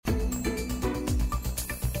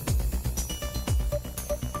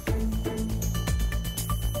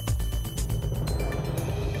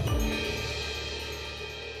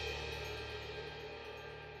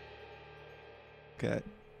Okay.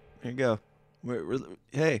 Here you go.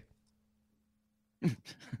 Hey. Good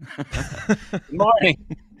morning.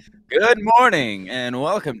 Good morning, and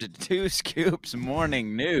welcome to Two Scoops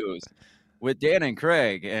Morning News with Dan and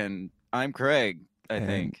Craig. And I'm Craig, I And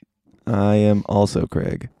think. I am also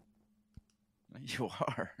Craig. You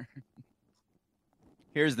are.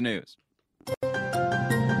 Here's the news.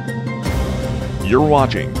 You're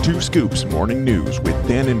watching Two Scoops Morning News with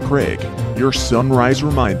Dan and Craig, your sunrise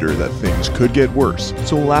reminder that things could get worse,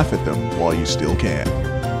 so laugh at them while you still can.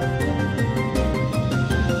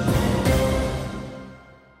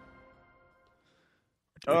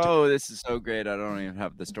 Oh, this is so great. I don't even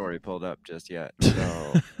have the story pulled up just yet.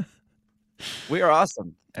 So we are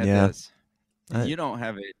awesome at this. You don't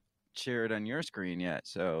have it shared on your screen yet,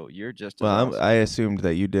 so you're just as awesome. I assumed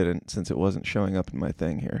that you didn't since it wasn't showing up in my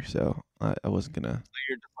thing here, so I wasn't gonna. So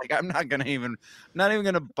you're just like, I'm not even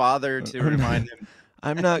gonna bother to remind him.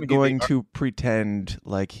 I'm not going to pretend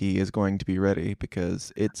like he is going to be ready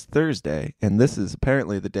because it's Thursday, and this is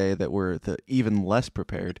apparently the day that we're even less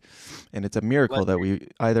prepared, and it's a miracle that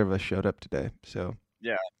either of us showed up today. So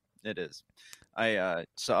yeah, it is. I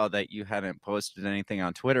saw that you hadn't posted anything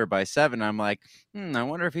on Twitter by 7. I'm like, I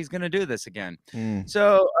wonder if he's going to do this again.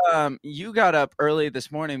 So you got up early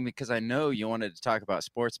this morning because I know you wanted to talk about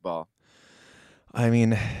sports ball. I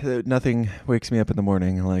mean, nothing wakes me up in the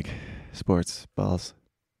morning like sports balls.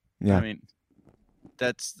 Yeah. I mean,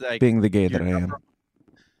 that's like being the gay that I am.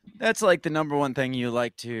 That's like the number one thing you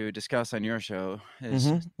like to discuss on your show is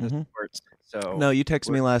the sports. So no, you texted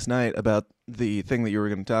me last night about the thing that you were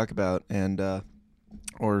going to talk about, and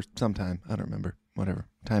or sometime, I don't remember. Whatever.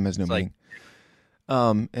 Time has no meaning.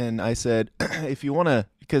 And I said, if you want to,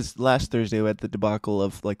 because last Thursday we had the debacle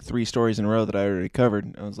of like 3 stories in a row that I already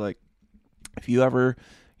covered. I was like, if you ever,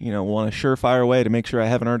 want a surefire way to make sure I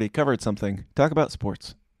haven't already covered something, talk about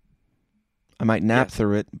sports. I might nap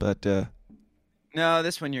through it, but no,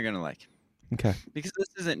 this one you're gonna like. Okay. Because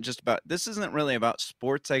this isn't really about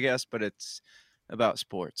sports, I guess, but it's about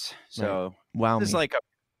sports. So right. Wow. It's like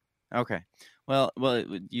okay. Well,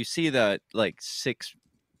 you see the 6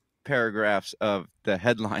 paragraphs of the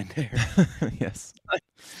headline there. Yes.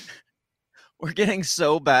 We're getting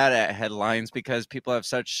so bad at headlines because people have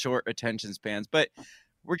such short attention spans, but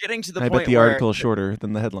we're getting to the point where... I bet the article is shorter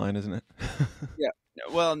than the headline, isn't it? Yeah.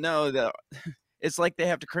 Well, no, it's like they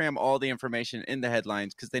have to cram all the information in the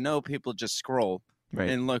headlines because they know people just scroll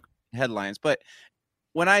and look headlines. But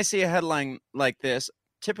when I see a headline like this,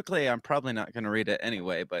 typically I'm probably not going to read it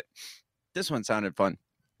anyway, but this one sounded fun.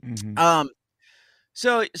 Mm-hmm.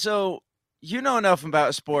 So you know enough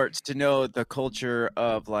about sports to know the culture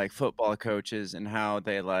of football coaches and how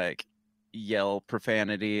they yell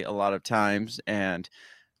profanity a lot of times and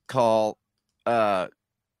call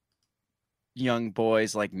young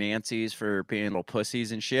boys like Nancy's for being little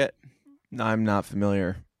pussies and shit. No, I'm not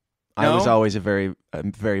familiar. No? I was always a very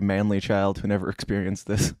manly child who never experienced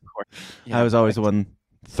this. Of course. Yeah, I was always the one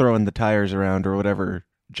throwing the tires around or whatever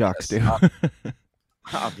jocks do.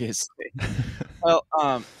 Obviously. Well,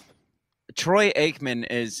 Troy Aikman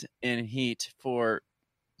is in heat for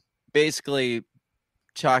basically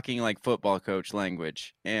talking like football coach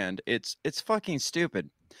language, and it's fucking stupid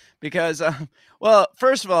because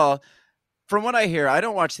first of all, from what I hear, I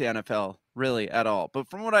don't watch the NFL really at all, but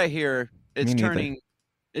from what I hear, it's getting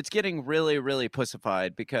really, really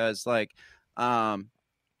pussified because so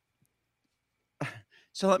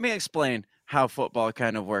let me explain how football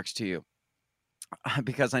kind of works to you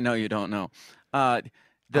because I know you don't know. I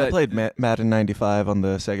played Madden 95 on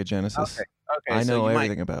the Sega Genesis. Okay. I know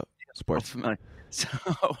everything about sports. So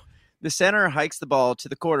the center hikes the ball to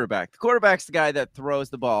the quarterback. The quarterback's the guy that throws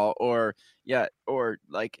the ball or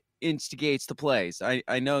instigates the plays.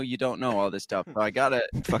 I know you don't know all this stuff, so I gotta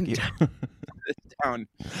fuck you down.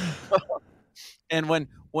 And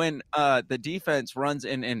when the defense runs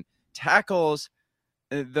in and tackles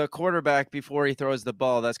the quarterback before he throws the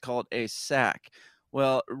ball, that's called a sack.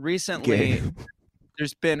 Well, recently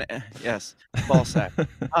there's been ball sack.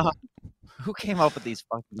 Who came up with these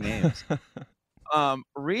fucking names?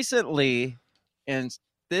 Recently, and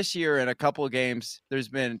this year in a couple of games, there's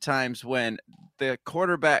been times when the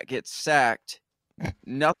quarterback gets sacked.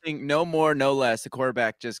 Nothing, no more, no less. The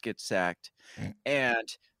quarterback just gets sacked,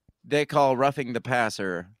 and they call roughing the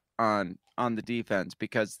passer on the defense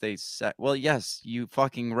because they sack. Well, yes, you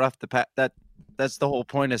fucking rough the That's the whole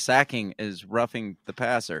point of sacking is roughing the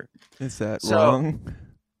passer. Is that wrong?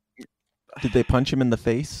 Did they punch him in the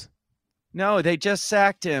face? No, they just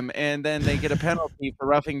sacked him, and then they get a penalty for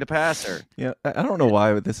roughing the passer. Yeah, I don't know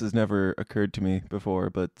why this has never occurred to me before,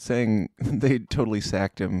 but saying they totally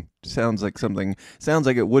sacked him sounds like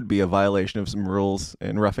it would be a violation of some rules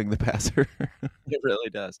in roughing the passer. It really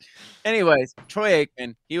does. Anyways, Troy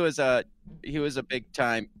Aikman, he was a big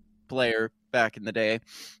time player back in the day.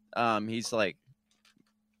 He's like,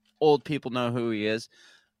 old people know who he is.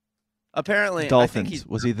 Apparently, Dolphins.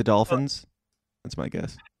 Was he the Dolphins? That's my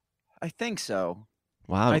guess. I think so.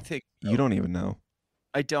 Wow. I think so. You don't even know.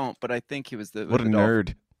 I don't, but I think he was the. What a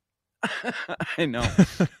nerd. I know.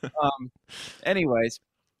 Anyways,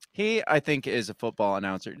 he, I think, is a football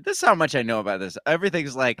announcer. This is how much I know about this.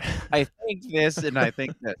 Everything's like, I think this and I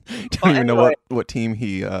think that. Don't even know what team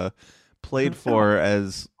he played for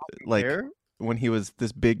as like when he was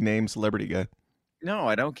this big name celebrity guy. No,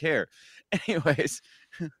 I don't care. Anyways,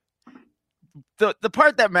 the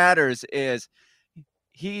part that matters is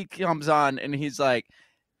he comes on and he's like,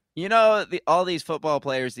 all these football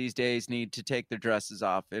players these days need to take their dresses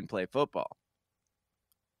off and play football.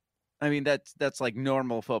 I mean, that's like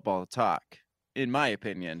normal football talk, in my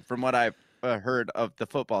opinion, from what I've heard of the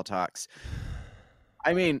football talks.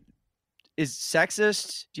 I mean, is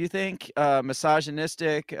sexist, do you think?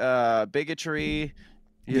 Misogynistic, bigotry?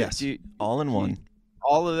 Yes, all in one.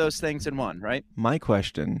 All of those things in one, right? My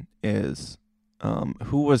question is,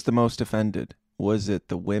 who was the most offended? Was it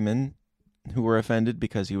the women who were offended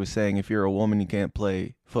because he was saying if you're a woman you can't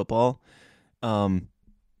play football?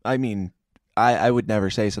 I mean, I would never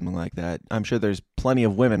say something like that. I'm sure there's plenty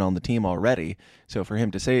of women on the team already, so for him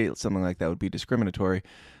to say something like that would be discriminatory.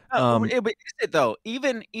 But is it though?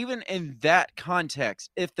 Even in that context,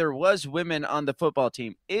 if there was women on the football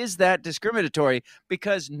team, is that discriminatory?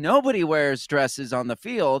 Because nobody wears dresses on the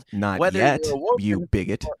field. Not whether yet, you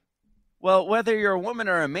bigot. Well, whether you're a woman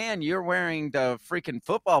or a man, you're wearing the freaking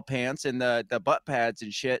football pants and the butt pads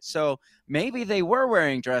and shit. So maybe they were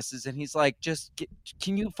wearing dresses, and he's like,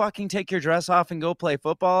 can you fucking take your dress off and go play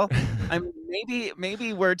football? I mean,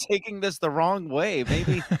 maybe we're taking this the wrong way.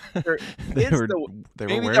 Maybe they were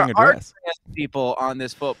wearing a dress. People on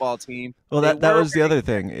this football team. Well, that was the other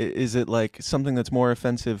thing. Is it like something that's more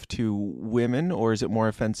offensive to women, or is it more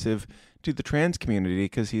offensive to the trans community?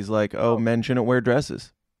 Because he's like, men shouldn't wear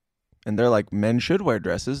dresses. And they're like, men should wear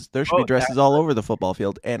dresses. There should be dresses all over the football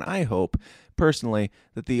field. And I hope, personally,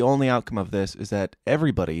 that the only outcome of this is that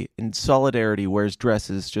everybody in solidarity wears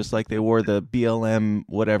dresses just like they wore the BLM,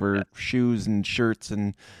 whatever, shoes and shirts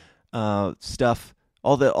and stuff.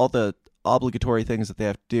 All the obligatory things that they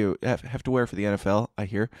have to have to wear for the NFL, I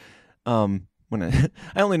hear. When I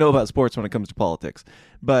only know about sports when it comes to politics.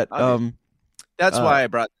 But that's why I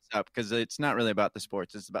brought this up, because it's not really about the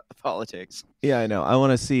sports. It's about the politics. Yeah, I know. I want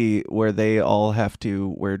to see where they all have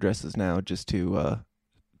to wear dresses now just to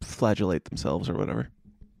flagellate themselves or whatever.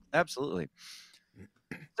 Absolutely.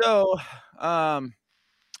 So,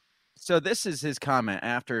 so this is his comment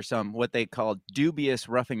after some what they call dubious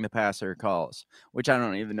roughing the passer calls, which I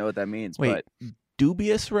don't even know what that means. Wait, but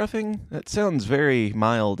dubious roughing? That sounds very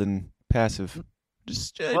mild and passive.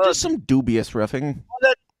 Just some dubious roughing.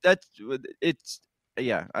 Well,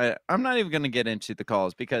 I'm not even going to get into the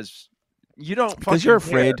calls because you don't. Because you're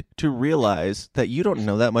afraid to realize that you don't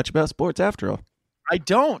know that much about sports after all. I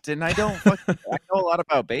don't, and I don't. I know a lot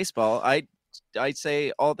about baseball. I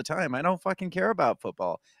say all the time, I don't fucking care about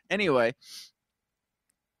football. Anyway,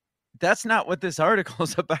 that's not what this article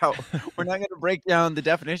is about. We're not going to break down the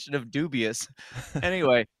definition of dubious.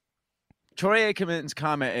 Anyway, Troy Aikman's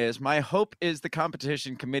comment is, "My hope is the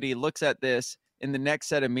competition committee looks at this in the next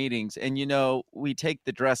set of meetings, and we take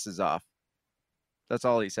the dresses off." That's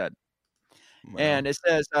all he said. Wow. And it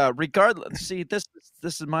says, regardless, see, this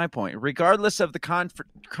is my point. Regardless of the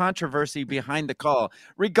controversy behind the call,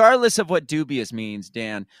 regardless of what dubious means,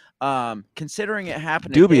 Dan, considering it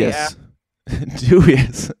happened. Dubious.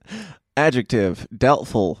 Dubious. Adjective.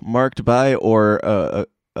 Doubtful. Marked by or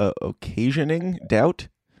occasioning doubt.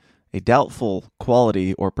 A doubtful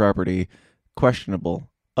quality or property. Questionable.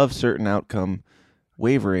 Of certain outcome.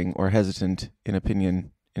 Wavering or hesitant in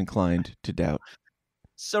opinion. Inclined to doubt.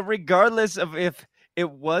 So regardless of if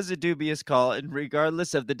it was a dubious call and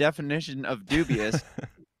regardless of the definition of dubious,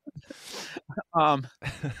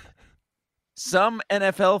 some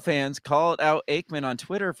NFL fans called out Aikman on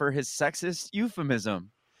Twitter for his sexist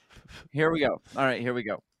euphemism. Here we go. All right, here we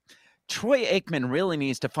go. Troy Aikman really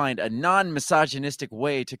needs to find a non-misogynistic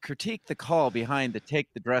way to critique the call behind the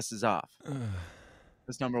take the dresses off.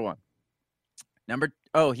 That's number one.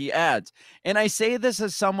 He adds, and I say this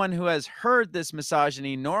as someone who has heard this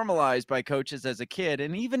misogyny normalized by coaches as a kid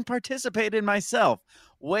and even participated myself.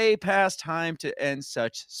 way past time to end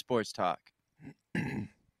such sports talk. Next.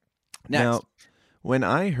 Now, when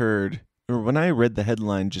I read the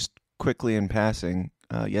headline just quickly in passing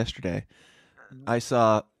yesterday, I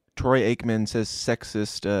saw Troy Aikman says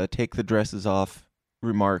sexist, take the dresses off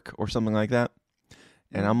remark or something like that.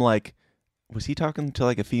 And I'm like, was he talking to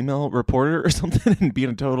like a female reporter or something and being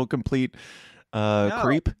a total complete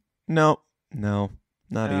creep? No, not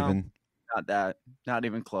even. Not that. Not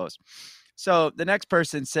even close. So the next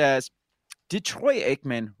person says, did Troy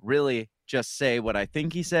Aikman really just say what I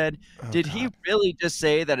think he said? Did he really just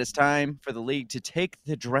say that it's time for the league to take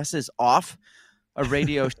the dresses off? A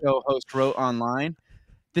radio show host wrote online.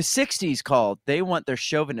 The 60s called. They want their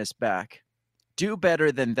chauvinists back. Do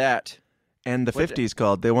better than that. And the 50s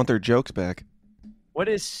called. They want their jokes back. What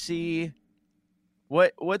is C?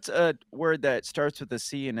 What's a word that starts with a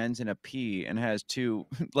C and ends in a P and has two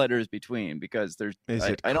letters between? Because there's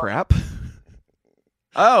crap?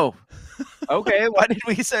 Oh, okay. Why did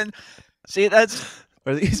we send? See,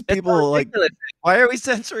 are these people like? Why are we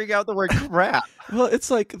censoring out the word crap? Well, it's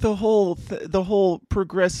like the whole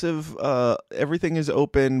progressive. Everything is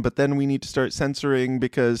open, but then we need to start censoring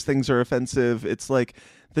because things are offensive. It's like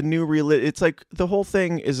the new It's like the whole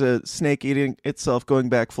thing is a snake eating itself, going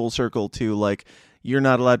back full circle to like you're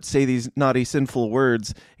not allowed to say these naughty, sinful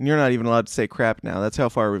words, and you're not even allowed to say crap now. That's how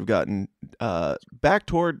far we've gotten. Back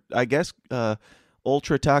toward, I guess,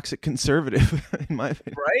 ultra toxic conservative, in my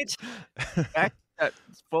opinion. Right? Back,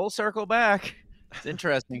 full circle back. It's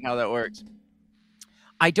interesting how that works.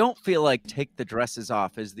 I don't feel like take the dresses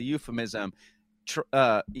off is the euphemism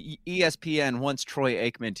ESPN wants Troy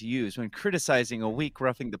Aikman to use when criticizing a weak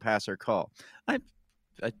roughing the passer call.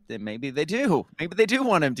 Maybe they do. Maybe they do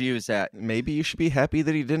want him to use that. Maybe you should be happy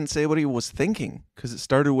that he didn't say what he was thinking, because it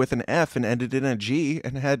started with an F and ended in a G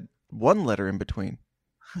and had one letter in between.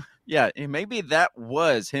 Yeah, maybe that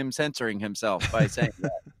was him censoring himself by saying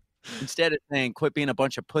that. Instead of saying, quit being a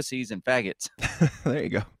bunch of pussies and faggots. There you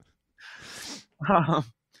go.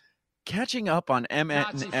 Catching up on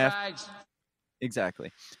MNF.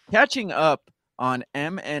 Exactly. Catching up on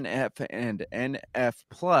MNF and NF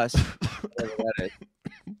Plus.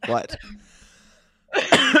 What?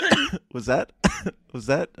 Was that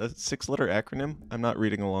a 6-letter acronym? I'm not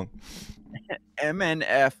reading along.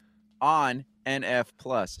 MNF on NF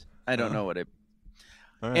Plus. I don't know what it.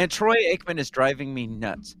 Right. And Troy Aikman is driving me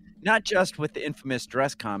nuts. Not just with the infamous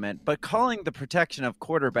dress comment, but calling the protection of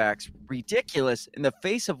quarterbacks ridiculous in the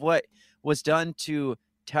face of what was done to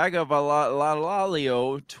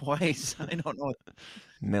Tagovailoa twice. I don't know.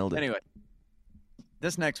 Nailed it. Anyway,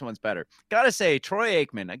 this next one's better. Gotta say, Troy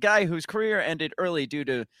Aikman, a guy whose career ended early due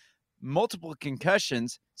to multiple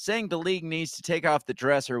concussions, saying the league needs to take off the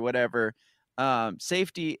dress or whatever.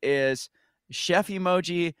 Safety is chef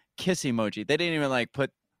emoji, kiss emoji. They didn't even like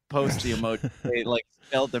post the emoji. They like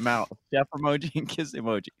spelled them out. Chef emoji and kiss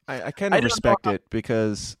emoji. I kind of respect it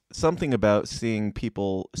because something about seeing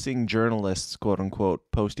journalists, quote unquote,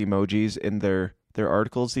 post emojis in their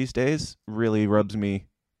articles these days really rubs me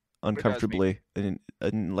uncomfortably. In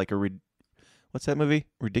like what's that movie?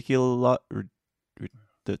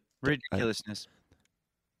 Ridiculousness.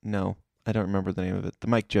 No, I don't remember the name of it. The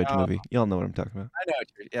Mike Judge movie. Y'all know what I'm talking about. I know.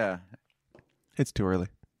 Yeah. It's too early.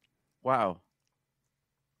 Wow.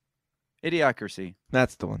 Idiocracy.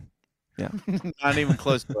 That's the one. Yeah. Not even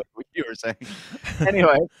close to what you were saying.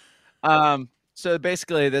 Anyway, so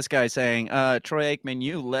basically this guy's saying, Troy Aikman,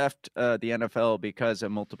 you left the NFL because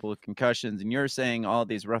of multiple concussions, and you're saying all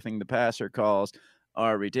these roughing the passer calls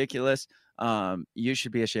are ridiculous. You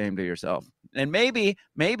should be ashamed of yourself. And maybe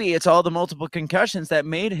it's all the multiple concussions that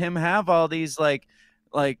made him have all these like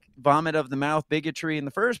vomit of the mouth bigotry in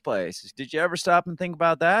the first place. Did you ever stop and think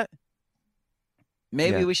about that?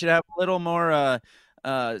 Maybe we should have a little more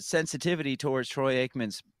sensitivity towards Troy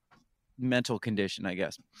Aikman's mental condition, I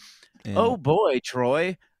guess. And oh boy,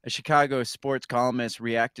 Troy, a Chicago sports columnist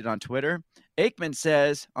reacted on Twitter. Aikman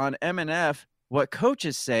says on MNF what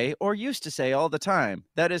coaches say or used to say all the time.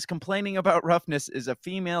 That is, complaining about roughness is a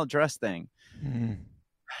female dress thing.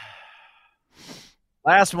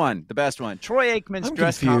 Last one, the best one. Troy Aikman's I'm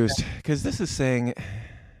dress confused because this is saying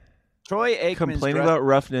Troy Aikman's complaining about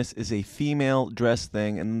roughness is a female dress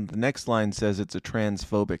thing, and the next line says it's a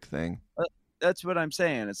transphobic thing. That's what I'm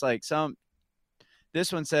saying. It's like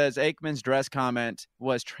this one says Aikman's dress comment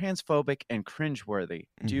was transphobic and cringeworthy.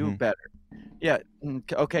 Do better. Yeah.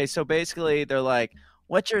 Okay. So basically they're like,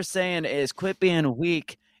 what you're saying is quit being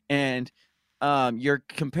weak, and you're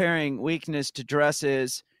comparing weakness to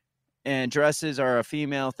dresses, and dresses are a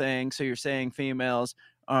female thing. So you're saying females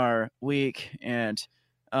are weak. And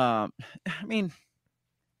I mean,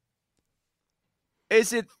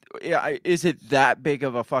 Is it that big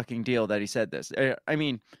of a fucking deal that he said this? I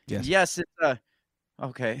mean, yes, it's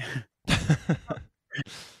okay.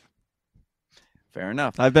 Fair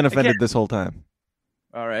enough. I've been offended this whole time.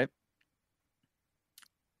 All right.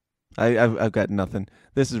 I've got nothing.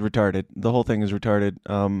 This is retarded. The whole thing is retarded.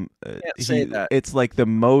 Say that. It's like the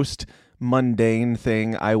most mundane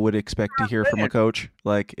thing I would expect to hear from a coach.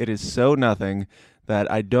 Like, it is so nothing that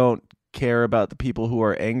I don't care about the people who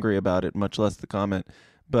are angry about it, much less the comment.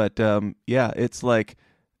 But yeah, it's like,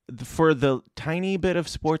 for the tiny bit of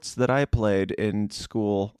sports that I played in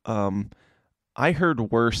school, I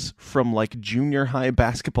heard worse from like junior high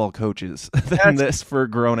basketball coaches than this for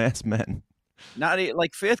grown ass men. Not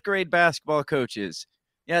like 5th grade basketball coaches.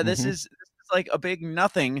 Yeah, this is like a big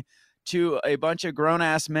nothing to a bunch of grown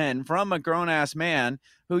ass men from a grown ass man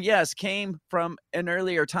who, yes, came from an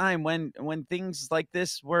earlier time when things like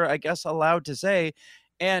this were, I guess, allowed to say.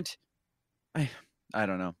 And I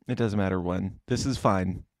don't know. It doesn't matter when. This is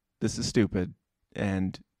fine. This is stupid.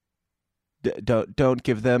 And don't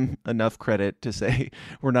give them enough credit to say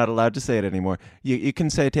we're not allowed to say it anymore. You can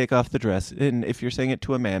say take off the dress, and if you're saying it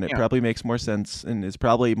to a man, it probably makes more sense and is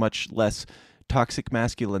probably much less toxic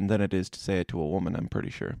masculine than it is to say it to a woman, I'm pretty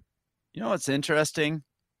sure. You know what's interesting?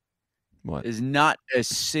 What? Is not a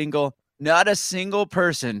single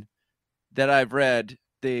person that I've read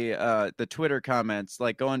the Twitter comments,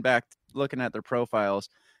 like going back looking at their profiles,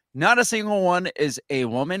 not a single one is a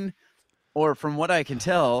woman, or from what I can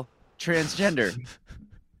tell, transgender.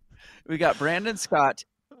 We got Brandon Scott,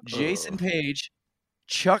 Jason Page,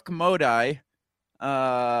 Chuck Modi,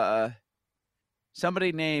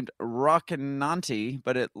 somebody named Rockinanti,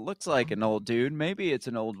 but it looks like an old dude. Maybe it's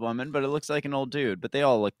an old woman, but it looks like an old dude, but they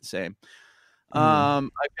all look the same. I've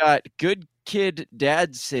got Good Kid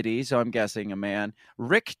Dad City, so I'm guessing a man,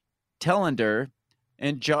 Rick Tellender,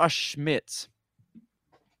 and Josh Schmitz.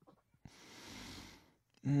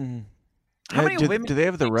 How many women do they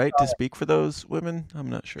have the right to speak for those women? I'm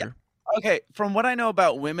not sure. Yeah. Okay, from what I know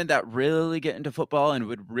about women that really get into football and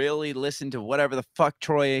would really listen to whatever the fuck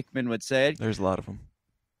Troy Aikman would say. There's a lot of them.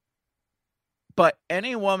 But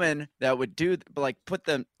any woman that would put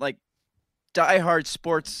them, like, diehard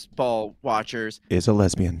sports ball watchers. Is a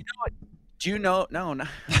lesbian. You know what? Do you know? No,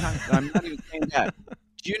 I'm not even saying that.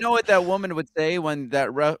 Do you know what that woman would say when that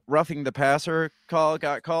roughing the passer call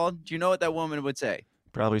got called? Do you know what that woman would say?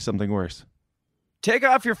 Probably something worse. Take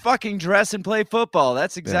off your fucking dress and play football.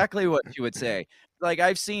 That's exactly what she would say. Like,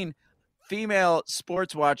 I've seen female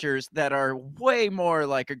sports watchers that are way more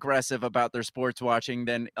like aggressive about their sports watching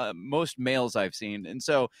than most males I've seen. And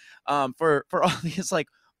so for all these like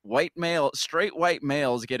straight white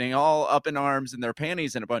males getting all up in arms and their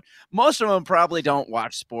panties in a bunch, most of them probably don't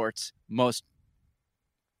watch sports, most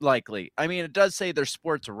likely. I mean, it does say they're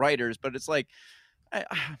sports writers, but it's like,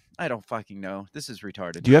 I don't fucking know. This is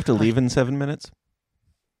retarded. Do you have to leave in 7 minutes?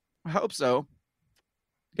 I hope so.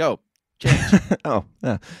 Go. Oh,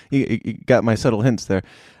 yeah. You got my subtle hints there.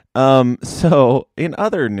 So, in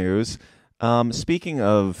other news, speaking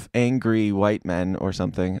of angry white men or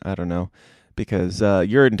something, I don't know, because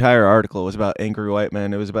your entire article was about angry white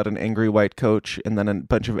men. It was about an angry white coach and then a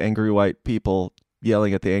bunch of angry white people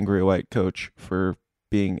yelling at the angry white coach for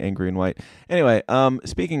being angry and white. Anyway,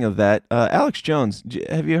 speaking of that, Alex Jones,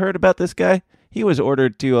 have you heard about this guy? He was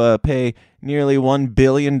ordered to pay nearly $1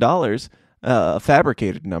 billion, a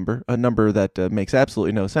fabricated number, a number that makes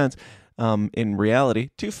absolutely no sense in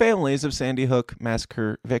reality, to families of Sandy Hook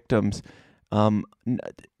massacre victims.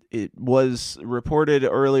 It was reported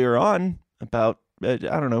earlier on, about,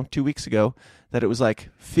 2 weeks ago, that it was like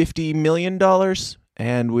 $50 million,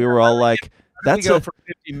 and we were all like, that's go from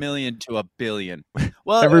 50 million to $1 billion.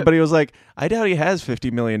 Well, everybody was like, I doubt he has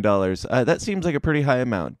 $50 million. That seems like a pretty high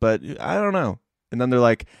amount, but I don't know. And then they're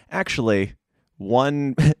like, actually,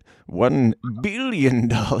 $1 billion.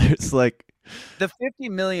 Like, the 50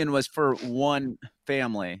 million was for one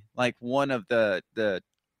family, like one of the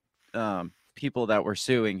people that were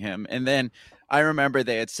suing him. And then I remember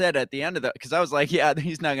they had said at the end of because I was like, yeah,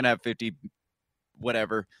 he's not gonna have 50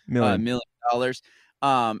 whatever million dollars.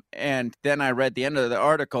 And then I read the end of the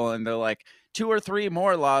article and they're like 2 or 3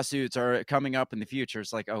 more lawsuits are coming up in the future.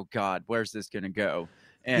 It's like, oh God, where's this going to go?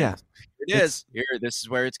 And yeah, this is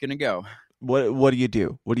where it's going to go. What do you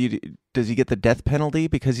do? What do you do? Does he get the death penalty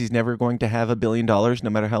because he's never going to have $1 billion no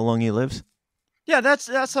matter how long he lives? Yeah, that's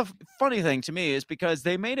a funny thing to me, is because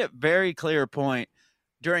they made it very clear point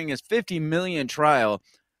during his 50 million trial.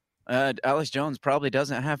 Alex Jones probably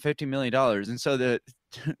doesn't have $50 million. And so the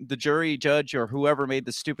jury, judge, or whoever made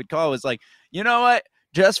the stupid call was like, you know what?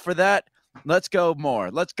 Just for that, let's go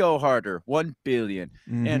more. Let's go harder. $1 billion.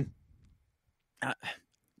 Mm-hmm. And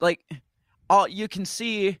like all you can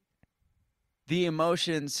see the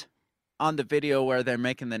emotions on the video where they're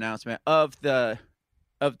making the announcement of the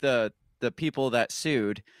people that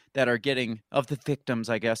sued, that are getting, of the victims,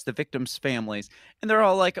 I guess, the victims' families, and they're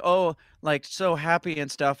all like, oh, like so happy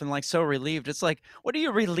and stuff, and like so relieved. It's like, what are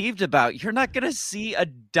you relieved about? You're not gonna see a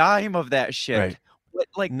dime of that shit. Right.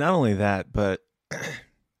 Like, not only that, but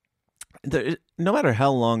no matter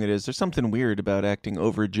how long it is, there's something weird about acting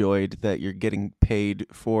overjoyed that you're getting paid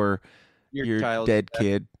for your dead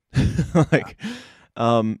kid. Like,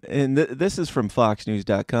 and this is from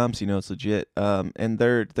FoxNews.com, so you know it's legit. And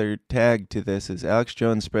their tag to this is Alex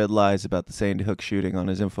Jones spread lies about the Sandy Hook shooting on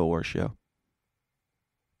his InfoWars show.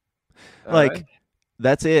 Like,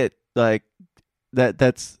 that's it. Like,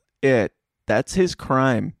 that's it. That's his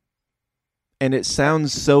crime. And it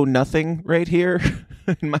sounds so nothing right here,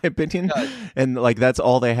 in my opinion. And like, that's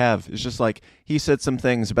all they have. It's just like, he said some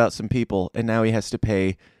things about some people, and now he has to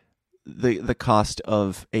pay the cost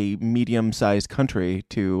of a medium-sized country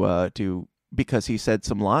to because he said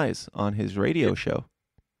some lies on his radio show.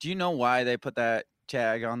 Do you know why they put that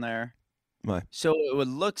tag on there? Why? So it would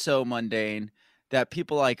look so mundane that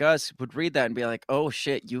people like us would read that and be like, oh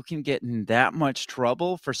shit, you can get in that much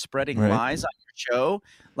trouble for spreading lies on your show,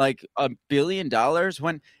 like $1 billion,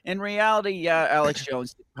 when in reality, yeah, Alex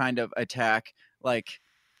Jones did kind of attack like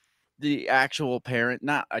the actual parent,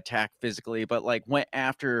 not attack physically, but like went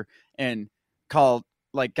after and called,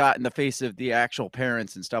 like got in the face of the actual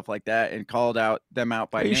parents and stuff like that, and called them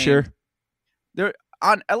out by name. Sure? They're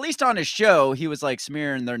on, at least on his show, he was like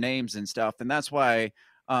smearing their names and stuff, and that's why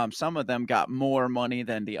some of them got more money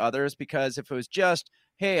than the others, because if it was just,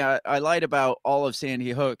 hey, I lied about all of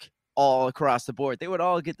Sandy Hook all across the board, they would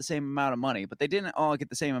all get the same amount of money. But they didn't all get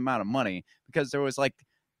the same amount of money, because there was like,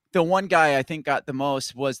 the one guy I think got the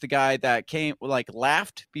most was the guy that came, like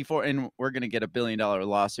laughed before, and we're going to get $1 billion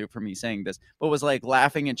lawsuit for me saying this, but was like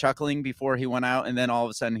laughing and chuckling before he went out. And then all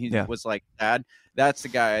of a sudden he was like sad. That's the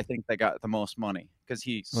guy I think that got the most money, because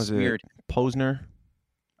he smeared. Posner?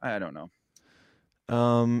 I don't know.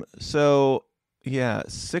 So yeah,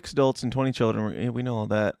 6 adults and 20 children. We know all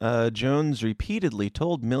that. Jones repeatedly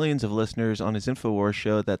told millions of listeners on his InfoWars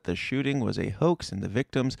show that the shooting was a hoax and the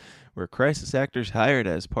victims were crisis actors hired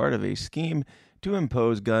as part of a scheme to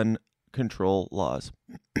impose gun control laws.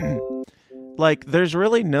 Like, there's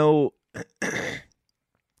really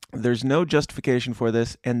there's no justification for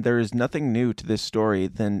this, and there is nothing new to this story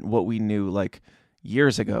than what we knew like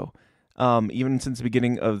years ago, even since the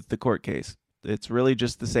beginning of the court case. It's really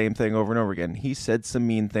just the same thing over and over again. He said some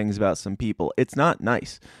mean things about some people. It's not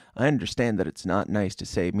nice. I understand that it's not nice to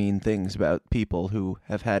say mean things about people who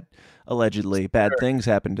have had allegedly bad things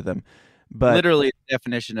happen to them. But literally, the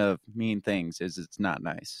definition of mean things is it's not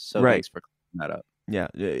nice. So thanks for clearing that up. Yeah,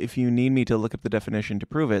 if you need me to look up the definition to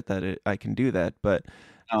prove it, I can do that. But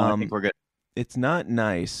I think we're good. It's not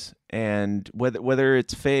nice, and whether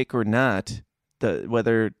it's fake or not,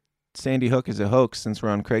 whether Sandy Hook is a hoax, since we're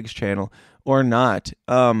on Craig's channel, or not.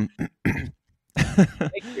 Thank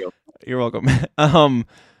you. You're welcome.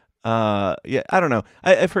 Yeah, I don't know.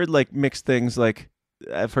 I've heard like mixed things. Like,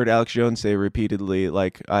 I've heard Alex Jones say repeatedly,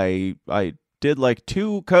 like, I did like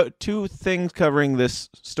two things covering this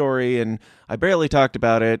story, and I barely talked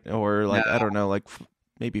about it, or like, I don't know, like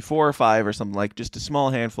maybe 4 or 5 or something, like just a small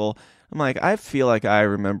handful. I'm like, I feel like I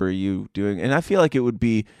remember you doing, and I feel like it would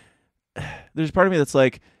be. There's part of me that's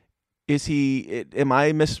like, am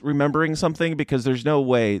I misremembering something? Because there's no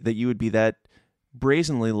way that you would be that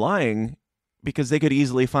brazenly lying, because they could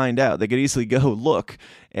easily find out. They could easily go look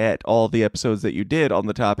at all the episodes that you did on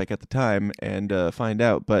the topic at the time and find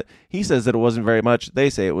out. But he says that it wasn't very much. They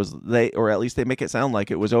say it was, or at least they make it sound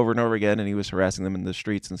like it was over and over again, and he was harassing them in the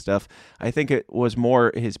streets and stuff. I think it was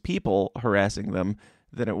more his people harassing them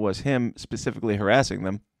than it was him specifically harassing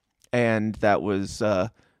them. And that was,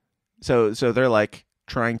 so they're like,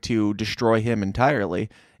 trying to destroy him entirely.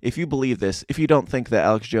 If you believe this, if you don't think that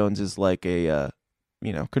Alex Jones is like a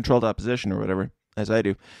controlled opposition or whatever, as I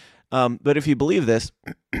do, but if you believe this,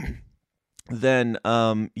 then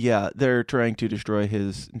they're trying to destroy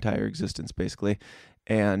his entire existence basically,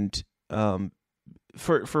 and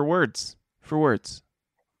for words,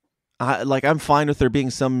 I'm fine with there being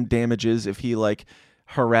some damages if he like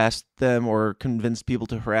harassed them or convinced people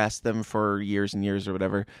to harass them for years and years or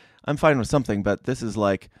whatever. I'm fine with something, but this is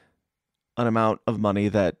like an amount of money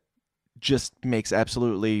that just makes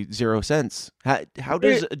absolutely zero sense. How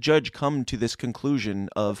does a judge come to this conclusion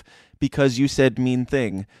of, because you said mean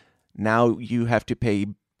thing, now you have to pay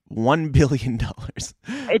 $1 billion?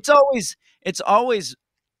 It's always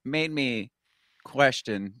made me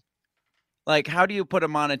question Like, how do you put a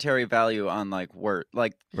monetary value on like word,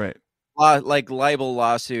 like Right. like libel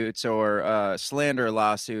lawsuits or slander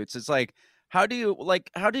lawsuits? It's like, how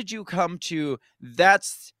did you come to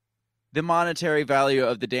that's the monetary value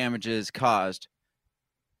of the damages caused?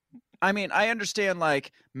 I mean, I understand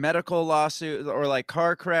like medical lawsuits or like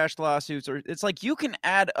car crash lawsuits, or it's like you can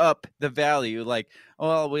add up the value. Like,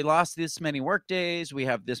 well, we lost this many work days, we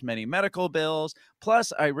have this many medical bills,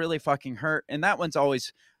 plus I really fucking hurt, and that one's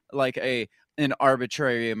always like an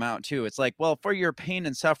arbitrary amount too. It's like, well, for your pain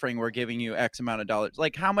and suffering, we're giving you X amount of dollars.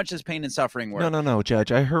 Like, how much is pain and suffering worth? No,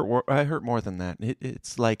 Judge. I hurt more than that.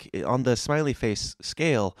 It's like on the smiley face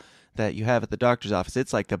scale that you have at the doctor's office.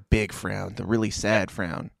 It's like the big frown, the really sad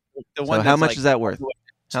frown. The So one how that's much like is that worth? to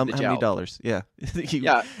How the many jowl. dollars? Yeah.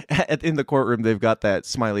 Yeah. In the courtroom, they've got that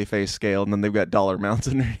smiley face scale, and then they've got dollar amounts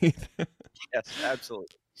underneath. Yes,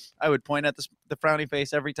 absolutely. I would point at the frowny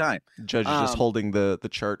face every time. Judge is just holding the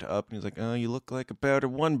chart up, and he's like, "Oh, you look like about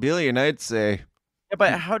 $1 billion, I'd say." Yeah,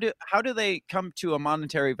 but how do they come to a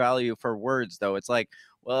monetary value for words though? It's like,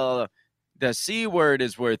 well, the C word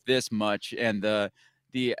is worth this much, and the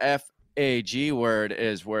FAG word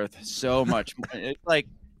is worth so much. It's like,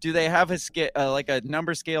 do they have a scale, like a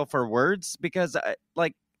number scale for words? Because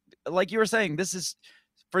like you were saying, this is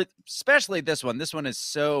for especially this one. This one is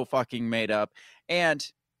so fucking made up,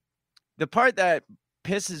 and the part that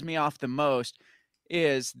pisses me off the most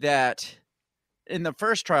is that in the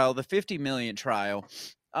first trial, the 50 million trial,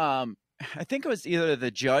 I think it was either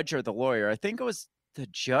the judge or the lawyer. I think it was the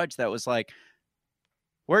judge that was like,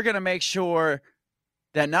 we're going to make sure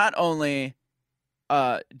that not only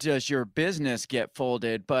does your business get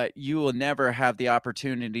folded, but you will never have the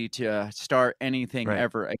opportunity to start anything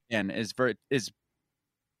ever again, is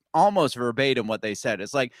almost verbatim what they said.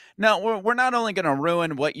 It's like, no, we're not only going to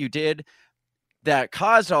ruin what you did that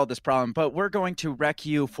caused all this problem, but we're going to wreck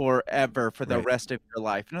you forever for the rest of your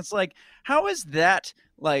life. And it's like, how is that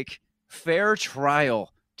like fair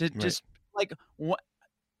trial to just like, what?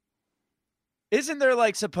 Isn't there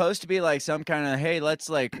like supposed to be like some kind of, hey, let's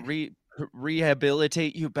like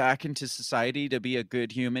rehabilitate you back into society to be a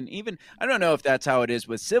good human? Even, I don't know if that's how it is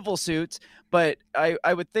with civil suits, but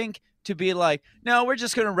I would think to be like, no, we're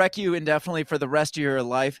just going to wreck you indefinitely for the rest of your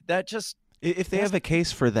life. That just, if they have a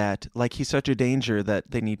case for that, like he's such a danger that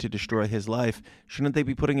they need to destroy his life, shouldn't they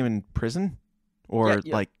be putting him in prison or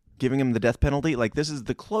like giving him the death penalty? Like, this is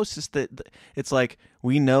the closest that it's like,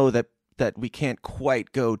 we know that we can't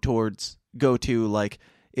quite go to like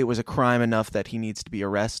it was a crime enough that he needs to be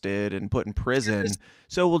arrested and put in prison.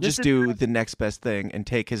 So we'll just do the next best thing and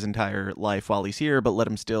take his entire life while he's here, but let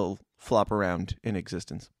him still flop around in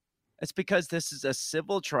existence. It's because this is a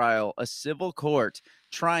civil trial, a civil court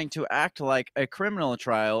trying to act like a criminal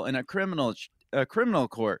trial in a criminal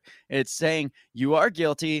court. It's saying you are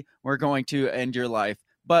guilty, we're going to end your life,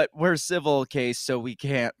 but we're civil case, so we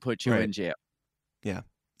can't put you in jail. Yeah,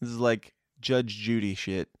 this is like Judge Judy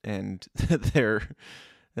shit, and they're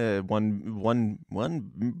 $1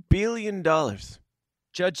 billion.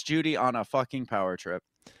 Judge Judy on a fucking power trip.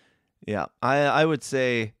 Yeah, I would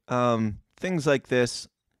say things like this,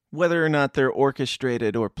 whether or not they're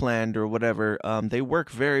orchestrated or planned or whatever, they work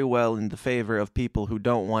very well in the favor of people who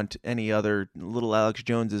don't want any other little Alex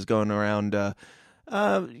Joneses going around,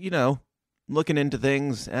 looking into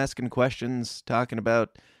things, asking questions, talking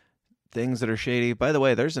about things that are shady. By the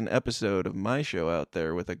way, there's an episode of my show out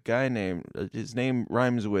there with a guy named, his name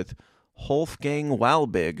rhymes with Wolfgang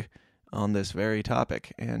Walbig on this very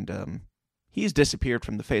topic, and he's disappeared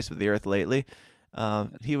from the face of the earth lately.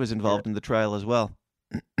 He was involved in the trial as well.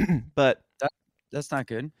 But that's not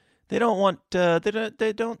good. They don't want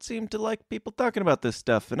they don't seem to like people talking about this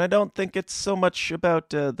stuff, and I don't think it's so much about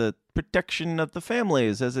the protection of the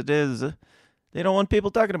families as it is they don't want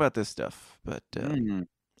people talking about this stuff. But that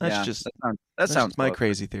sounds my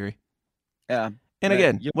crazy theory. Yeah. And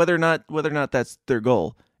again, whether or not that's their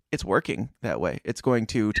goal, it's working that way. It's going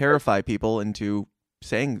to terrify people into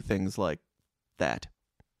saying things like that.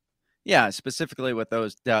 Yeah, specifically with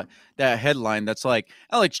those that headline that's like,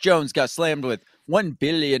 Alex Jones got slammed with $1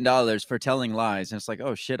 billion for telling lies. And it's like,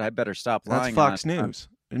 oh shit, I better stop lying. That's Fox News.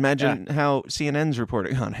 Imagine how CNN's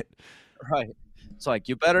reporting on it. Right. It's like,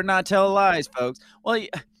 you better not tell lies, folks. Well,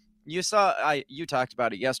 you talked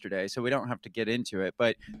about it yesterday, so we don't have to get into it.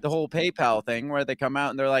 But the whole PayPal thing where they come out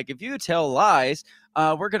and they're like, if you tell lies,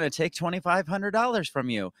 we're going to take $2,500 from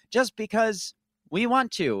you just because we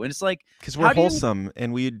want to. And it's like, because we're wholesome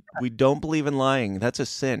and we don't believe in lying. That's a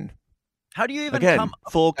sin. How do you even come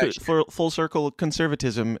full circle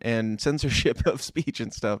conservatism and censorship of speech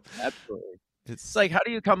and stuff? Absolutely. It's like, how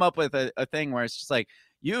do you come up with a thing where it's just like,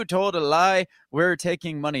 you told a lie, we're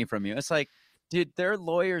taking money from you. It's like, did their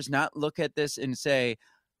lawyers not look at this and say,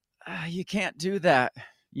 you can't do that?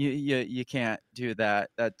 You can't do that.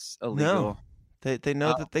 That's illegal. No, they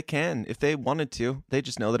know that they can if they wanted to. They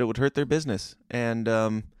just know that it would hurt their business. And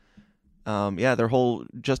their whole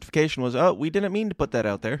justification was, we didn't mean to put that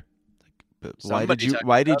out there. But why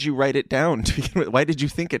did you write it down to begin with? Why did you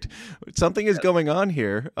think it? Something is going on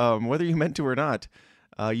here, whether you meant to or not.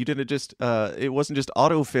 You didn't just. It wasn't just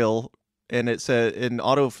autofill, and it said an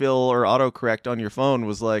autofill or autocorrect on your phone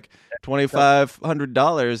was like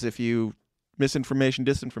 $2,500 if you misinformation,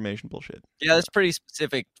 disinformation bullshit. Yeah, that's pretty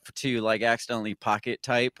specific to like accidentally pocket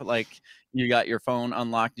type. Like you got your phone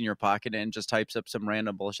unlocked in your pocket and just types up some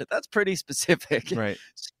random bullshit. That's pretty specific, right?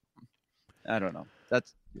 I don't know.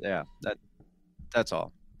 That's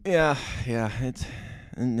all. Yeah.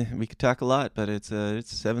 And we could talk a lot, but it's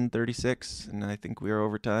 7:36, and I think we are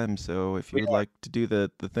over time. So if you would like to do the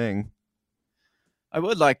thing, I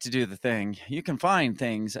would like to do the thing. You can find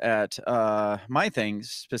things at my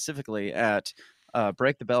things specifically at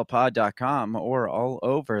breakthebellpod.com or all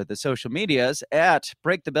over the social medias at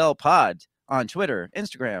breakthebellpod on Twitter,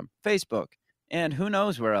 Instagram, Facebook, and who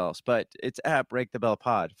knows where else. But it's at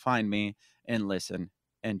breakthebellpod. Find me and listen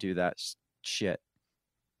and do that shit.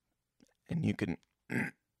 And you can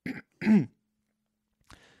and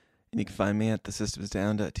you can find me at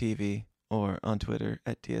thesystemsdown.tv or on Twitter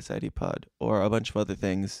at TSIDpod or a bunch of other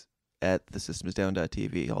things at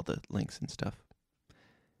thesystemsdown.tv, all the links and stuff.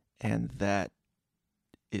 And that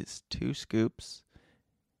is 2 scoops.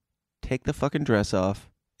 Take the fucking dress off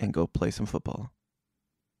and go play some football.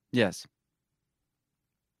 Yes.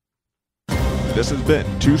 This has been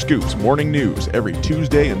 2 Scoops Morning News every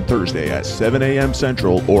Tuesday and Thursday at 7 a.m.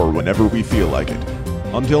 Central or whenever we feel like it.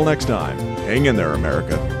 Until next time, hang in there,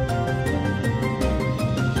 America.